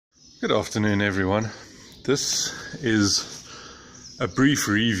Good afternoon, everyone. This is a brief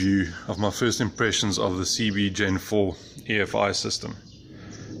review of my first impressions of the CB Gen4 EFI system.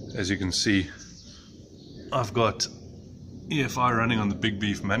 As you can see, I've got EFI running on the Big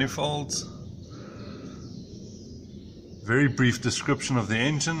Beef manifolds. Very brief description of the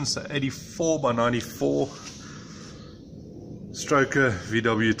engine. So 84 by 94 stroker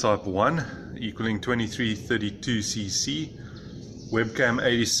VW Type 1 equaling 2332 cc. Webcam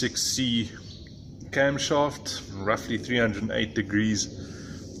 86C camshaft, roughly 308 degrees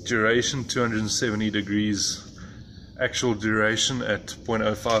duration, 270 degrees actual duration at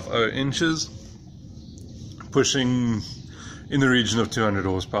 0.050 inches, pushing in the region of 200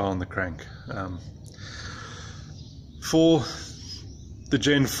 horsepower on the crank. For the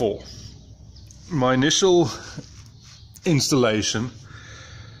Gen 4, my initial installation,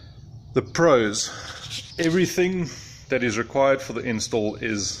 the pros, everything that is required for the install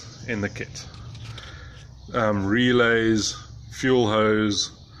is in the kit. Relays, fuel hose,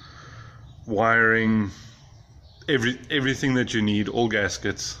 wiring, everything that you need, all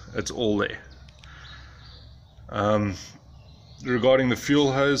gaskets, it's all there. Regarding the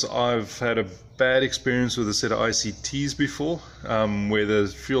fuel hose, I've had a bad experience with a set of ICTs before, where the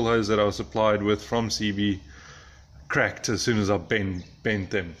fuel hose that I was supplied with from CB cracked as soon as I bent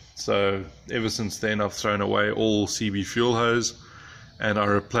them. So ever since then I've thrown away all CB fuel hose and I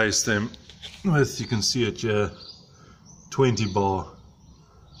replaced them with, you can see it here, 20 bar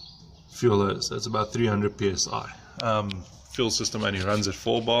fuel hose. That's about 300 psi. Fuel system only runs at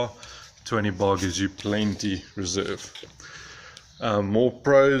 4 bar. 20 bar gives you plenty reserve. More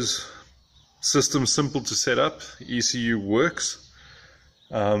pros: system simple to set up, ECU works.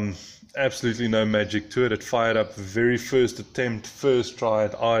 Absolutely no magic to it. It fired up very first attempt, first try,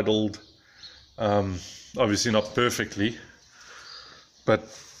 it idled. Obviously not perfectly, but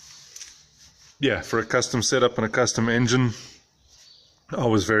yeah, for a custom setup and a custom engine, I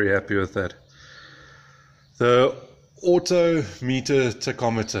was very happy with that. The auto meter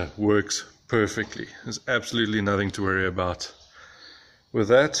tachometer works perfectly. There's absolutely nothing to worry about with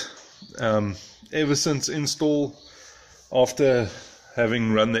that. Ever since install, after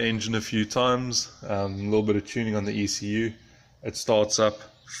having run the engine a few times, a little bit of tuning on the ECU, it starts up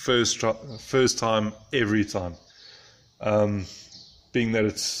first time every time. Being that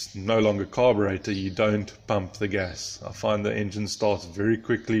it's no longer carburetor, you don't pump the gas. I find the engine starts very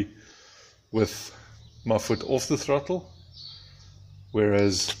quickly with my foot off the throttle,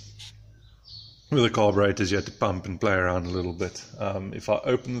 whereas with the carburetors you have to pump and play around a little bit. If I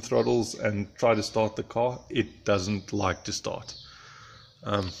open the throttles and try to start the car, it doesn't like to start.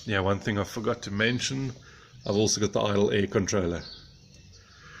 Yeah, one thing I forgot to mention, I've also got the idle air controller.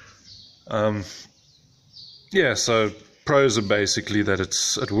 Yeah, so pros are basically that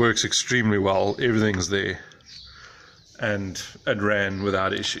it works extremely well, everything's there, and it ran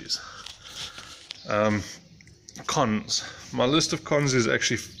without issues. Cons. My list of cons is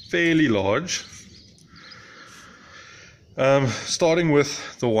actually fairly large. Starting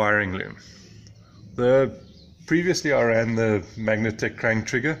with the wiring loom. Previously I ran the Magnetec crank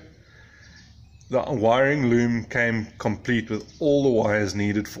trigger. The wiring loom came complete with all the wires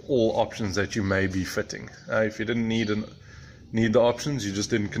needed for all options that you may be fitting. If you didn't need the options, you just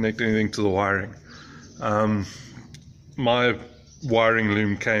didn't connect anything to the wiring. My wiring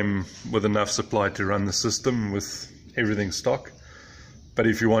loom came with enough supply to run the system with everything stock. But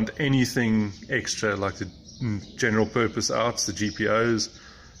if you want anything extra, like the general purpose outs, the GPOs,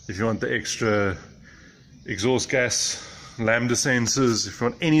 if you want the extra exhaust gas, lambda sensors, if you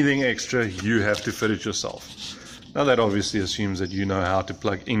want anything extra, you have to fit it yourself. Now that obviously assumes that you know how to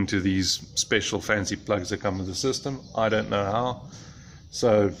plug into these special fancy plugs that come with the system. I don't know how.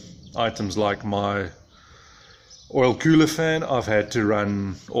 So items like my oil cooler fan, I've had to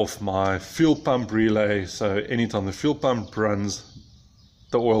run off my fuel pump relay, so anytime the fuel pump runs,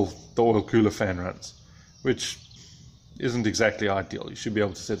 the oil cooler fan runs, which isn't exactly ideal. You should be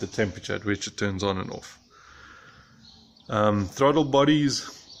able to set the temperature at which it turns on and off. Throttle bodies,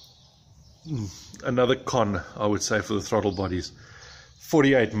 another con I would say for the throttle bodies.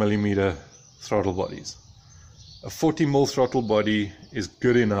 48mm throttle bodies. A 40mm throttle body is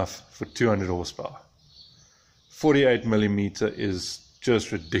good enough for 200 horsepower. 48mm is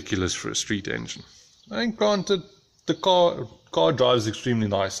just ridiculous for a street engine. And granted, the car drives extremely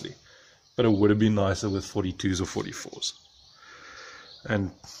nicely, but it would have been nicer with 42s or 44s.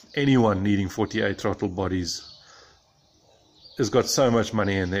 And anyone needing 48 throttle bodies has got so much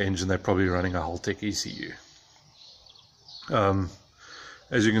money in the engine, they're probably running a Haltech ECU.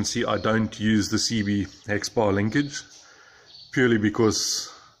 As you can see, I don't use the CB hex bar linkage purely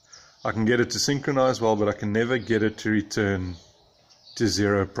because I can get it to synchronize well, but I can never get it to return to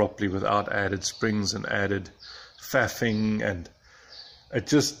zero properly without added springs and added faffing, and it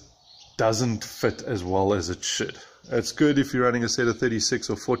just doesn't fit as well as it should. It's good if you're running a set of 36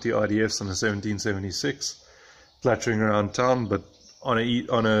 or 40 IDFs on a 1776 plattering around town, but on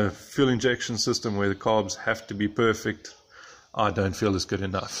a fuel injection system where the carbs have to be perfect, I don't feel it's good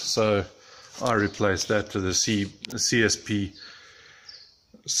enough. So I replaced that with a CSP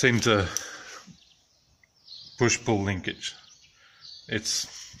center push-pull linkage. It's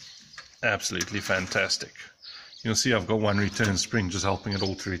absolutely fantastic. You'll see I've got one return spring just helping it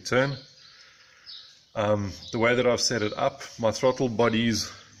all to return. The way that I've set it up, my throttle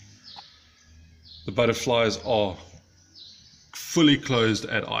bodies, the butterflies are fully closed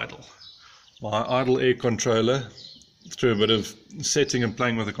at idle. My idle air controller, through a bit of setting and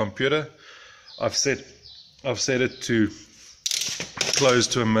playing with the computer, I've set it to close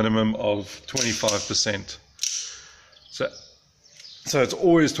to a minimum of 25%. So it's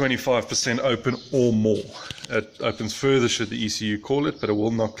always 25% open or more. It opens further should the ECU call it, but it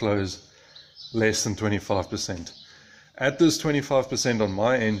will not close less than 25%. At this 25% on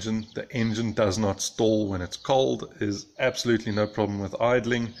my engine, the engine does not stall when it's cold. There's absolutely no problem with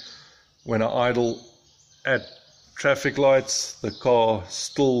idling. When I idle at traffic lights, the car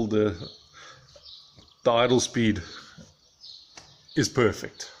still, the idle speed is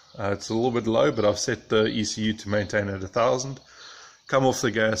perfect. It's a little bit low, but I've set the ECU to maintain at 1000. Come off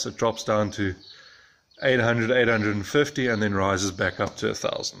the gas, it drops down to 800, 850, and then rises back up to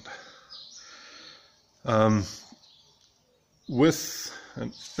 1000. With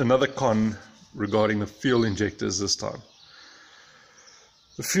another con regarding the fuel injectors this time.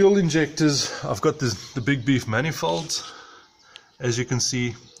 The fuel injectors, I've got the big beef manifolds. As you can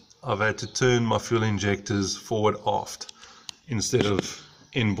see, I've had to turn my fuel injectors forward aft instead of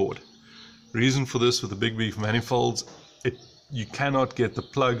inboard. Reason for this with the big beef manifolds, you cannot get the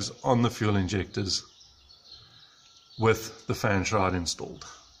plugs on the fuel injectors with the fan shroud installed.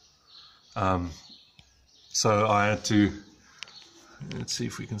 So I had to, let's see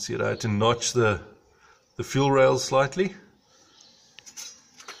if we can see it, I had to notch the fuel rails slightly.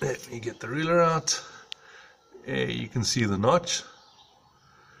 Let me get the ruler out. There you can see the notch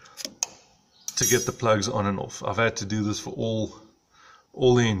to get the plugs on and off. I've had to do this for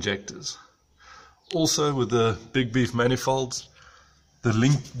all the injectors. Also with the big beef manifolds,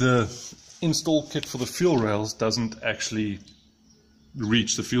 the install kit for the fuel rails doesn't actually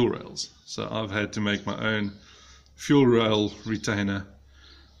reach the fuel rails. So I've had to make my own fuel rail retainer.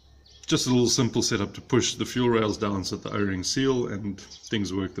 Just a little simple setup to push the fuel rails down so that the O-ring seal and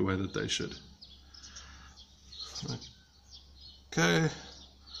things work the way that they should. Okay.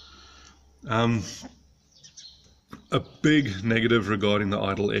 A big negative regarding the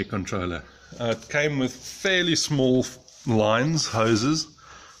idle air controller. It came with fairly small lines, hoses.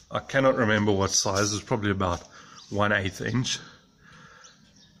 I cannot remember what size, it's probably about 1/8 inch.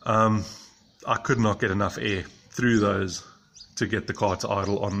 I could not get enough air through those to get the car to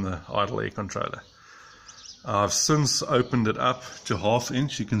idle on the idle air controller. I've since opened it up to 1/2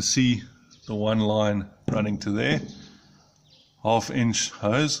 inch. You can see the one line running to there, 1/2 inch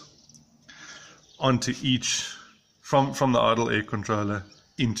hose onto each, from the idle air controller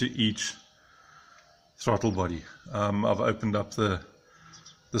into each throttle body. I've opened up the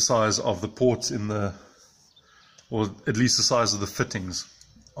size of the ports in the, or at least the size of the fittings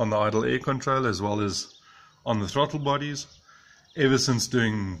on the idle air controller as well as on the throttle bodies. Ever since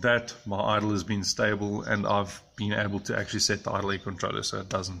doing that, my idle has been stable and I've been able to actually set the idle air controller so it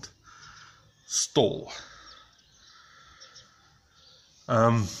doesn't stall.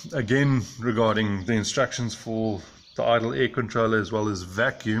 Again, regarding the instructions for the idle air controller as well as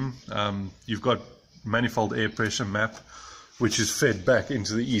vacuum, you've got manifold air pressure map which is fed back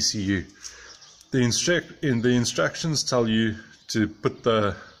into the ECU. The instructions tell you to put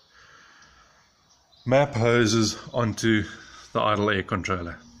the map hoses onto the idle air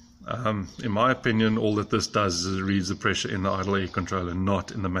controller. In my opinion, all that this does is it reads the pressure in the idle air controller,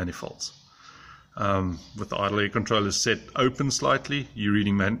 not in the manifolds. With the idle air controller set open slightly, you're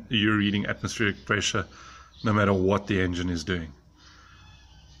reading atmospheric pressure no matter what the engine is doing.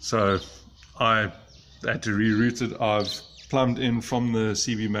 So I had to reroute it. I've plumbed in from the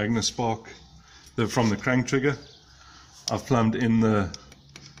CV Magna Spark, from the crank trigger. I've plumbed in the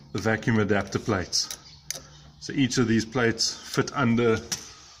vacuum adapter plates. So each of these plates fit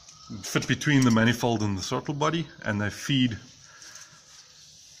between the manifold and the throttle body, and they feed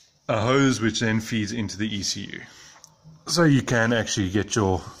a hose which then feeds into the ECU. So you can actually get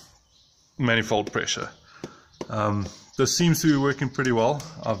your manifold pressure. this seems to be working pretty well.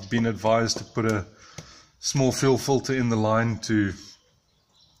 I've been advised to put a small fuel filter in the line to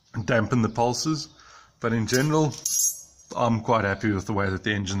dampen the pulses, but in general I'm quite happy with the way that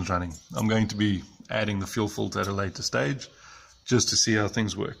the engine's running. I'm going to be adding the fuel filter at a later stage just to see how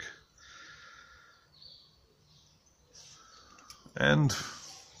things work. And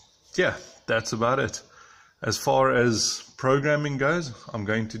yeah, that's about it. As far as programming goes, I'm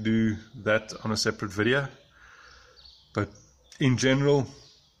going to do that on a separate video, but in general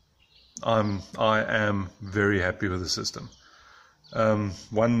I am very happy with the system.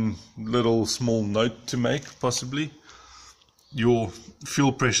 One little small note to make, possibly, your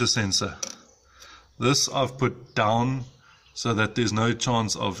fuel pressure sensor. This I've put down so that there's no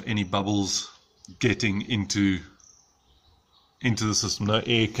chance of any bubbles getting into the system. No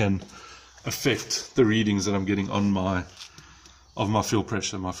air can affect the readings that I'm getting on my fuel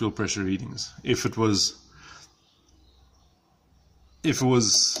pressure readings. If it was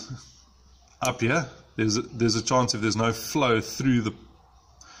up here, there's a chance, if there's no flow through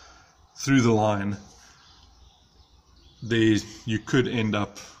the line, there you could end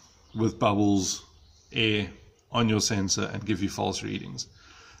up with bubbles, air on your sensor and give you false readings.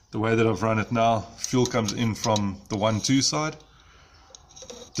 The way that I've run it now, fuel comes in from the 1-2 side,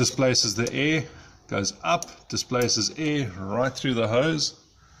 displaces the air, goes up, displaces air right through the hose,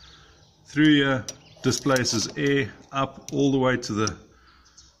 through here, displaces air up all the way to the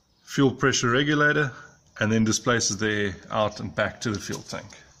fuel pressure regulator, and then displaces the air out and back to the fuel tank.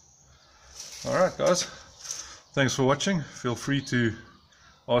 Alright guys, thanks for watching. Feel free to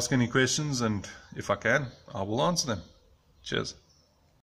ask any questions, and if I can, I will answer them. Cheers.